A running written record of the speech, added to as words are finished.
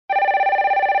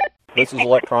This is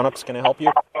Electronics. Can I help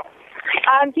you?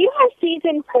 Do you have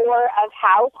season 4 of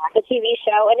House, the TV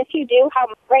show? And if you do, how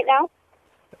much right now?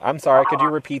 I'm sorry, could you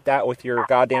repeat that with your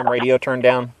goddamn radio turned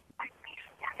down?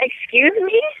 Excuse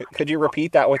me? Could you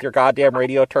repeat that with your goddamn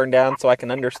radio turned down so I can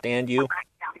understand you?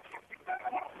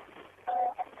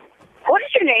 What is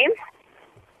your name?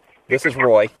 This is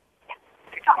Roy.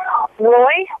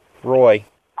 Roy? Roy.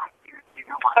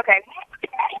 Okay.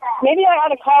 Maybe I ought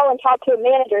to call and talk to a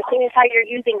manager, seeing as how you're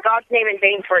using God's name in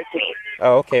vain towards me.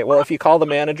 Oh, okay. Well, if you call the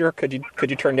manager, could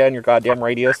you turn down your goddamn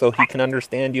radio so he can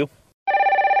understand you?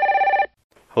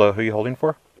 Hello, who are you holding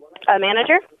for? A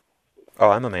manager? Oh,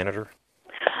 I'm a manager.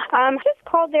 Just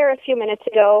called there a few minutes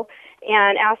ago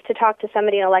and asked to talk to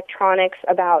somebody in electronics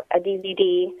about a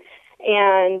DVD.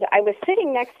 And I was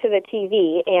sitting next to the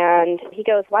TV, and he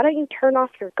goes, "Why don't you turn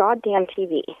off your goddamn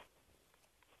TV?"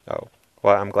 Oh,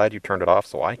 well, I'm glad you turned it off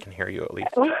so I can hear you at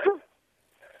least.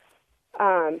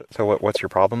 So what's your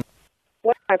problem?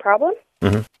 What's my problem?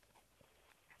 Mm-hmm.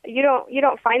 You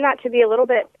don't find that to be a little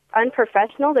bit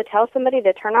unprofessional to tell somebody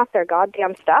to turn off their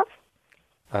goddamn stuff?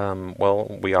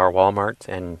 Well, we are Walmart,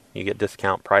 and you get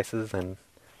discount prices, and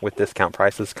with discount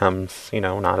prices comes,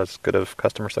 not as good of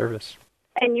customer service.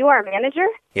 And you are a manager?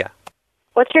 Yeah.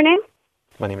 What's your name?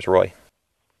 My name's Roy.